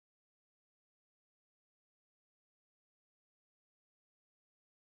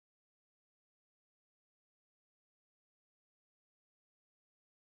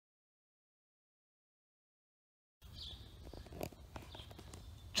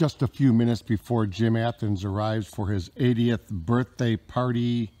just a few minutes before Jim Athans arrives for his 80th birthday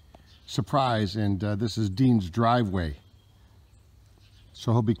party surprise, and this is Dean's driveway.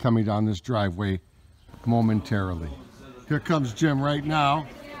 So he'll be coming down this driveway momentarily. Here comes Jim right now.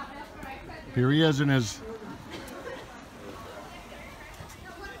 Here he is in his...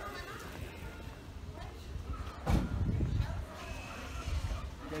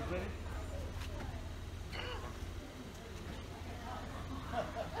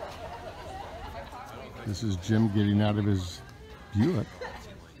 This is Jim getting out of his Buick.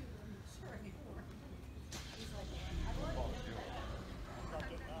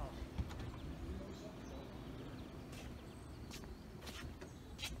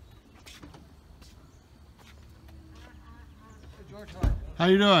 How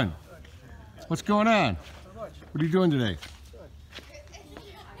you doing? What's going on? What are you doing today?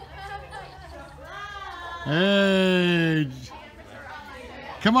 Hey!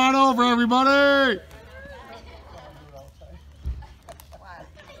 Come on over, everybody!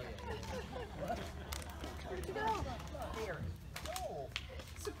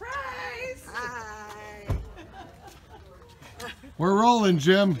 Surprise! Hi. We're rolling,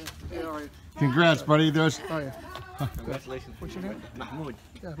 Jim. Congrats, buddy. There's... Oh, yeah. Congratulations. What's your name? Mahmoud.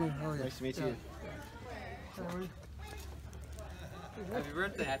 Yeah, how are you? Nice to meet you. Happy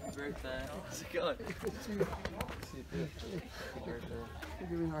birthday. Happy birthday. How's it going? Good to see you. Happy birthday. You're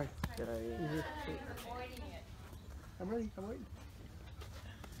doing all right. Good, how are you? I'm ready. I'm waiting.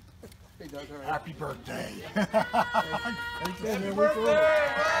 Hey, Doug, all right. Happy birthday. Happy birthday.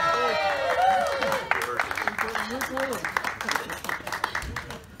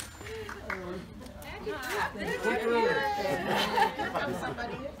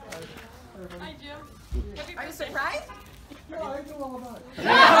 Hi, Jim. Are you surprised? No, I know all about it.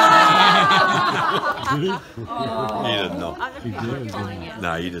 He didn't know. He did.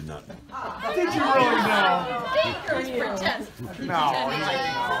 No, he did not. Did you really know? Pretend. No.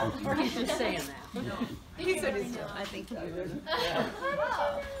 Or he's just saying that. He said he's still. I think he did.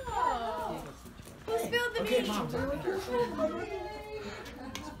 Who spilled the beans?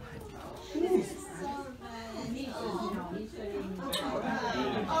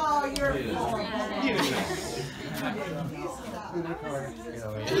 Oh, you're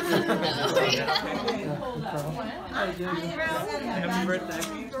Happy birthday.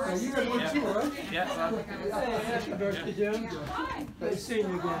 You got one too, right? Yeah. Happy birthday, Jim. Nice seeing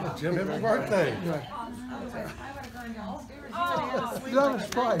you again. Jim, happy birthday. You got a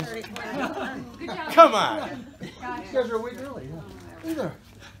surprise. Come on. You guys are a week early. Yeah. Either.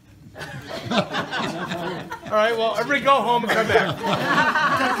 All right, well, everybody go home and come back.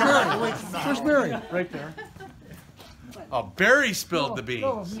 Where's Mary? Right there. Oh, Barry spilled the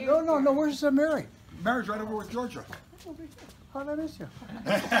beans. No. Where's Mary? Mary's right over with Georgia. How did I miss you?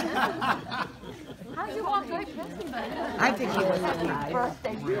 How did you walk right past me? I think he was surprised.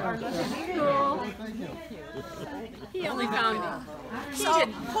 Birthday. You are looking cool. He only found me. So,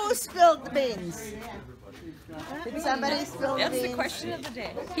 who spilled the beans? Did somebody spill the beans? That's the question of the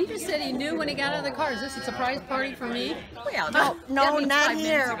day. He just said he knew when he got out of the car. Is this a surprise party for me? Well, No, that means not 5 minutes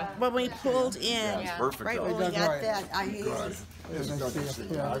here. ago. When we pulled in, Perfect. right when we got that, I hated. I've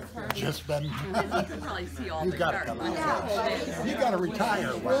just been. You can probably see all You the got cars. to You got to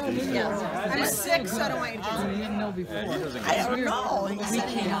retire. I'm sick, so I don't want you to. Didn't know before. I don't know. He We said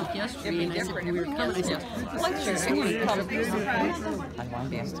he came up yesterday and I said we were coming. I said, what's your secret color?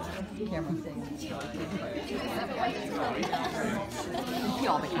 See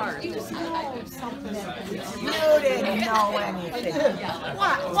all the cars. you didn't know anything.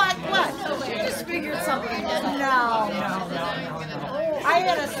 What? You just figured something. No. I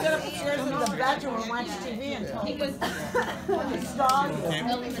had to sit upstairs in the bedroom and watch TV until he was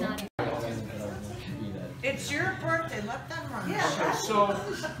It's your birthday, let them run. Okay, so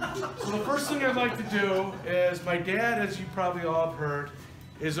the first thing I'd like to do is, my dad, as you probably all have heard,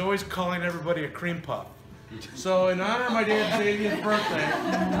 is always calling everybody a cream puff. So in honor of my dad's 80th birthday,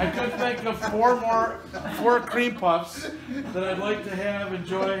 I could think of four cream puffs that I'd like to have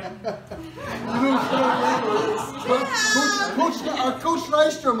enjoy. Coach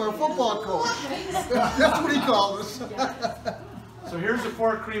Nystrom, our football coach. That's what he called us. So here's the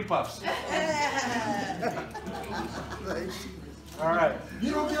 4 cream puffs. All right.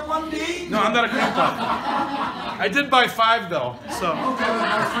 You don't get one, D? No, I'm not a cream puff. I did buy 5 though. So.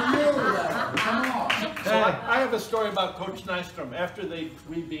 So I have a story about Coach Nystrom. After they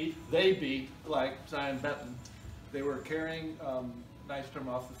beat, like Zion Benton, they were carrying Nystrom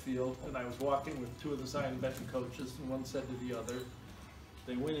off the field, and I was walking with 2 of the Zion Benton coaches, and one said to the other,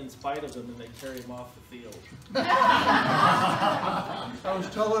 they win in spite of him, and they carry him off the field. I was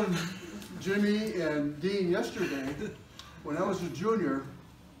telling Jimmy and Dean yesterday, when I was a junior,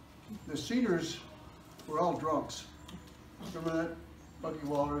 the seniors were all drunks. Remember that? Bucky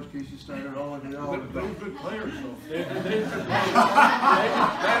Walters, Casey Snyder, all of you. They were good players, though. They were good players.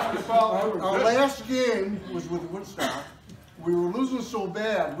 Basketball. Our last game was with Woodstock. We were losing so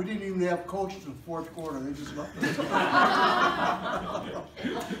bad, we didn't even have coaches in the fourth quarter. They just left us. All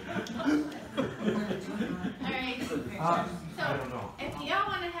right. So, if y'all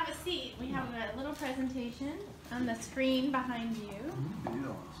want to have a seat, we have a little presentation on the screen behind you.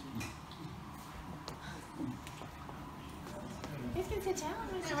 You guys can sit down.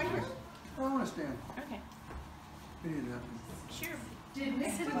 Want to sit right here? I want to stand. Okay. Sure.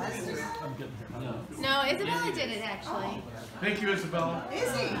 No, Isabella did it actually. Thank you, Isabella.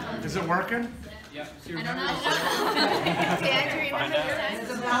 Is he? Is it working? I don't know. Dad, do you remember your time?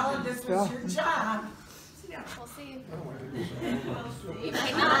 Isabella, this was your job. We'll see.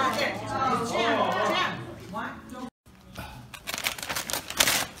 Jim, what?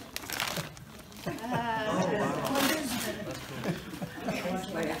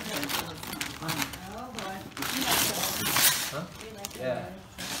 Yeah.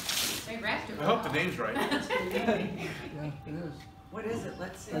 I hope the name's right. Yeah, it is. What is it?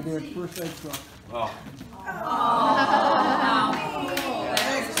 Let's see. I did first aid truck. Oh.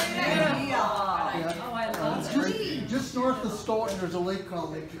 Just north of Stoughton, there's a lake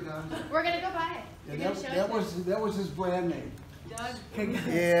called Lake Geneva. We're gonna go by it. And You're gonna show us that was his brand name.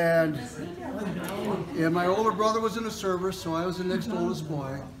 And my older brother was in the service, so I was the next oldest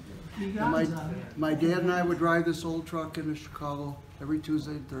boy. And my dad and I would drive this old truck into Chicago every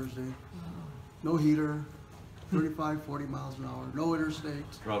Tuesday and Thursday. No heater, 35, 40 miles an hour, no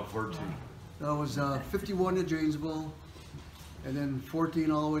interstates. Route 14. That was 51 to Janesville, and then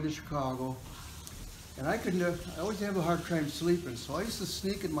 14 all the way to Chicago. And I always have a hard time sleeping, so I used to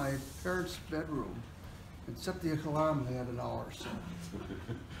sneak in my parents' bedroom and set the alarm they had an hour or so.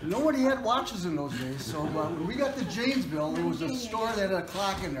 Nobody had watches in those days, so when we got to Janesville, there was a store that had a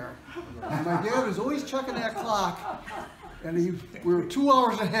clock in there. And my dad was always checking that clock, and we were 2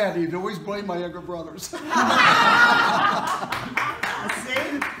 hours ahead. He'd always blame my younger brothers. See?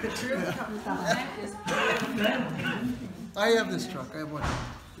 The truth comes out. I have this truck. I have one.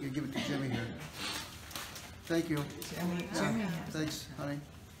 You give it to Jimmy here. Thank you. Jimmy. Thanks, honey.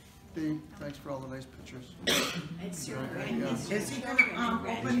 Dean, thanks for all the nice pictures. It's your Is he gonna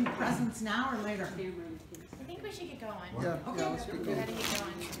open presents now or later? I think we should get going. Yeah, let's get We going. gotta get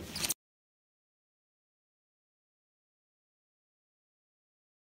going.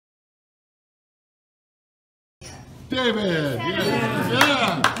 David!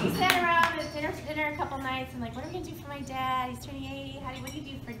 Yeah! We sat around at dinner a couple nights and like, what are we gonna do for my dad? He's turning 80. What do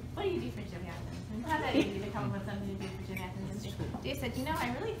you do for Jim Athans? And it's not that easy to come up with something to do for Jim Athans. And Dave said, you know,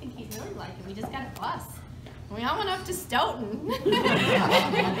 I really think he'd really like it. We just got a bus. And we all went up to Stoughton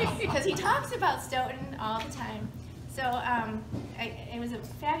because he talks about Stoughton all the time. So it was a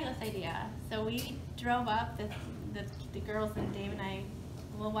fabulous idea. So we drove up, the girls and Dave and I,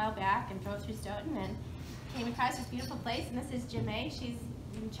 a little while back and drove through Stoughton and came across this beautiful place, and this is Jimmy. She's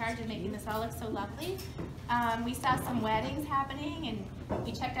in charge of making this all look so lovely. We saw some weddings happening, and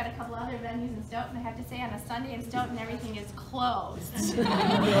we checked out a couple other venues in Stoughton. I have to say, on a Sunday in Stoughton, everything is closed. So there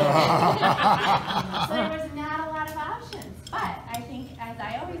was not a lot of options. But I think, as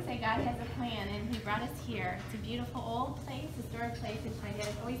I always say, God has a plan, and He brought us here. It's a beautiful old place, historic place, which my dad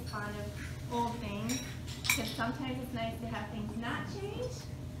is always fond of old things, because sometimes it's nice to have things not change.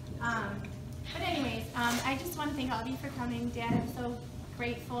 But anyways, I just want to thank all of you for coming. Dad, I'm so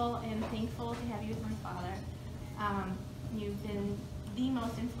grateful and thankful to have you as my father. You've been the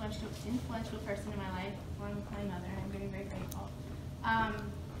most influential person in my life, along with my mother, and I'm very, very grateful.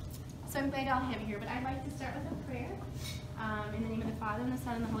 So I'm glad all have you here, but I'd like to start with a prayer. In the name of the Father, and the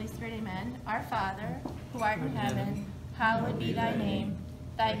Son, and the Holy Spirit, amen. Our Father, who art in heaven, hallowed be thy name.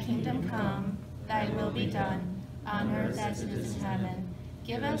 Thy kingdom come, thy will be done, on earth as it is in heaven.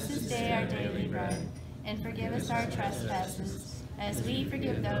 Give us this day our daily bread, and forgive us our trespasses, as we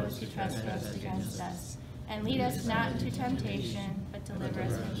forgive those who trespass against us. And lead us not into temptation, but deliver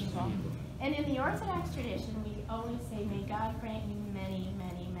us from evil. And in the Orthodox tradition, we always say, may God grant you many,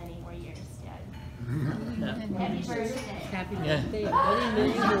 many, many more years, Dad. Happy birthday. Happy birthday.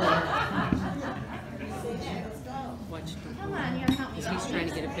 Watch. Come on, you're help me. He's trying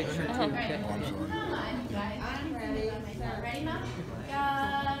to get a picture too. Come on, you guys. Ready, Mom?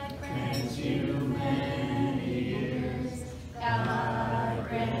 God grant you many years. God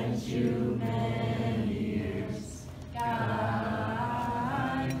grant you many years.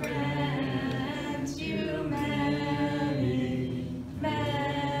 God grant you many, many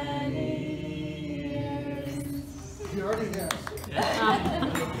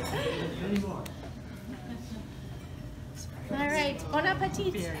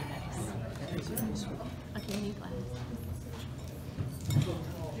teach. Very nice. Okay, I need glasses.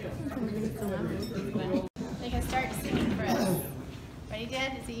 They can start singing for us. Ready,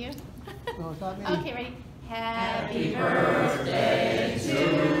 Dad? Is it you? No, it's not me. Okay, ready? Happy birthday to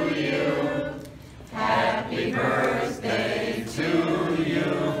you. Happy birthday to you.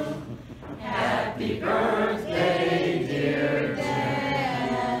 Happy birthday.